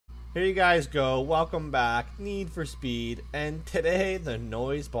Here you guys go. Welcome back. Need for Speed. And today the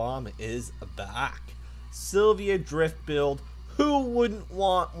noise bomb is back. Silvia drift build. Who wouldn't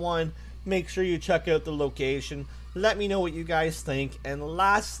want one? Make sure you check out the location. Let me know what you guys think. And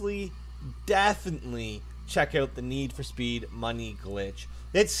lastly, definitely check out the Need for Speed money glitch.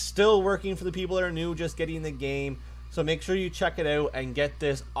 It's still working for the people that are new, just getting the game. So make sure you check it out and get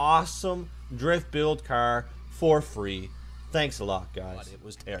this awesome drift build car for free. Thanks a lot, guys. It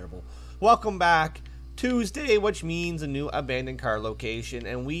was terrible. Welcome back. Tuesday, which means a new abandoned car location,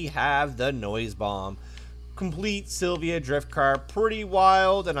 and we have the noise bomb. Complete Silvia drift car. Pretty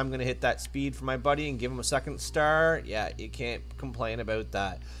wild, and I'm going to hit that speed for my buddy and give him a second star. Yeah, you can't complain about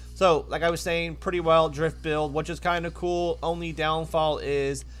that. So, like I was saying, pretty wild drift build, which is kind of cool. Only downfall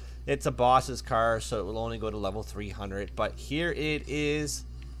is it's a boss's car, so it will only go to level 300. But here it is.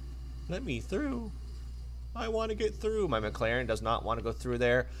 Let me through. I want to get through. My McLaren does not want to go through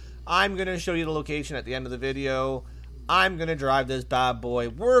there. I'm going to show you the location at the end of the video. I'm going to drive this bad boy.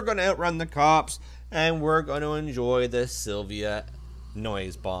 We're going to outrun the cops, and we're going to enjoy the Silvia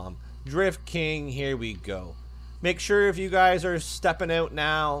noise bomb. Drift King, here we go. Make sure if you guys are stepping out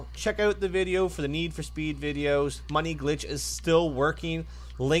now, check out the video for the Need for Speed videos. Money glitch is still working.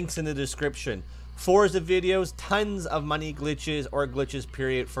 Links in the description. Forza videos, tons of money glitches or glitches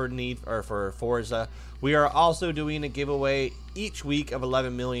period for Forza. We are also doing a giveaway each week of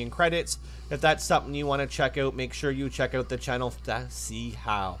 11 million credits. If that's something you want to check out, make sure you check out the channel to see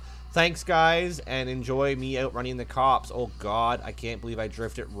how. Thanks guys, and enjoy me outrunning the cops. Oh god, I can't believe I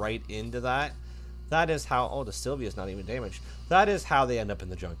drifted right into that. That is how, oh, the Silvia's not even damaged. That is how they end up in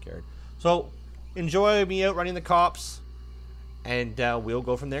the junkyard. So enjoy me outrunning the cops, and we'll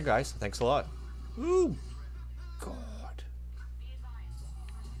go from there, guys. Thanks a lot. Ooh, God.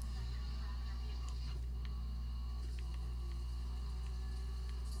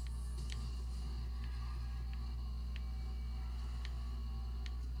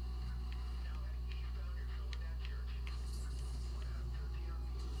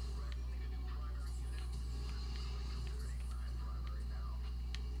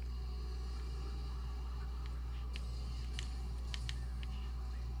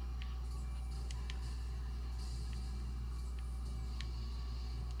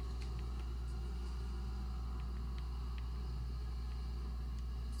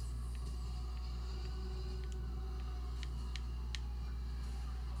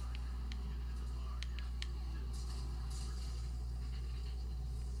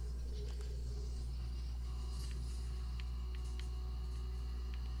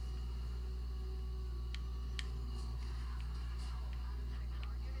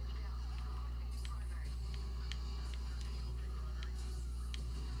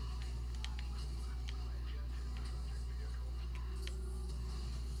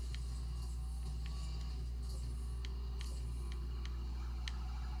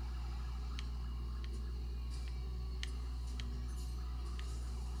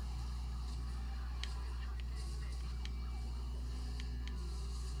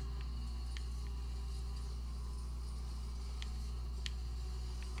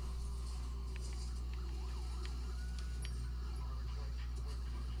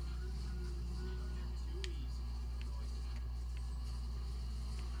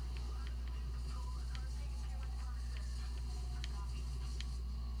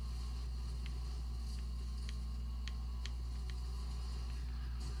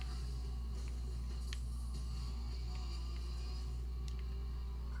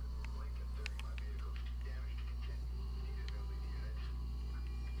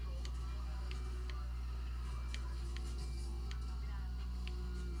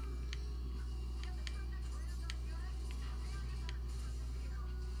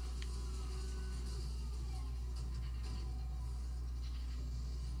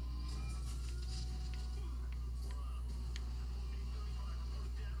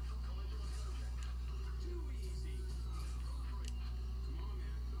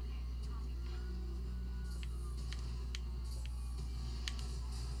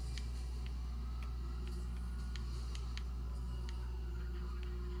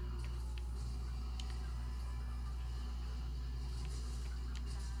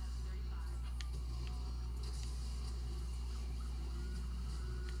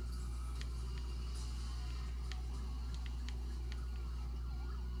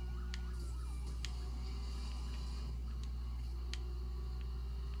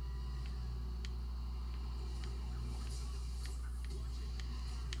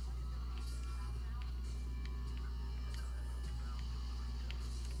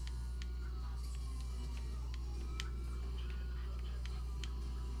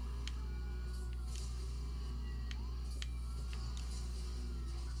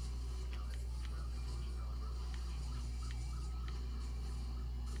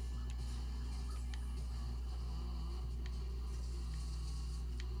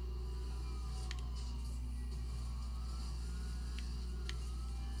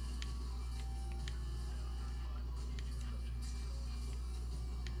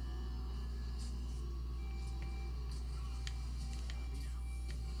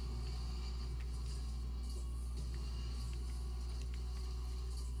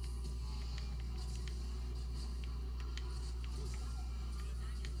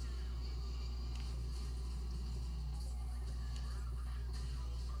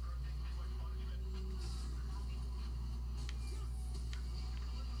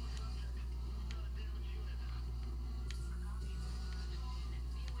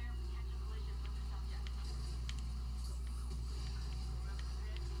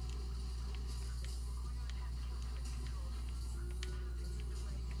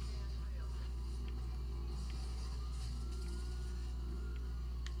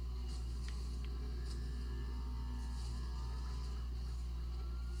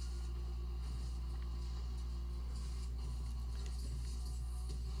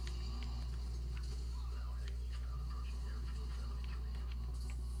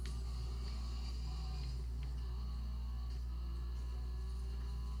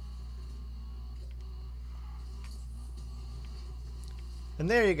 And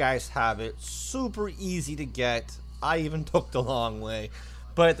there you guys have it. Super easy to get. I even took the long way.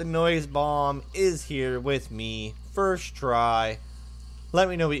 But the noise bomb is here with me. First try. Let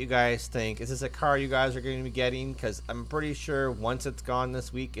me know what you guys think. Is this a car you guys are going to be getting? Because I'm pretty sure once it's gone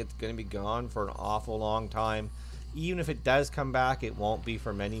this week, it's going to be gone for an awful long time. Even if it does come back, it won't be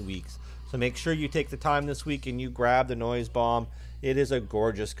for many weeks. So make sure you take the time this week and you grab the noise bomb. It is a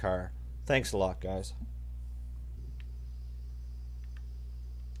gorgeous car. Thanks a lot, guys.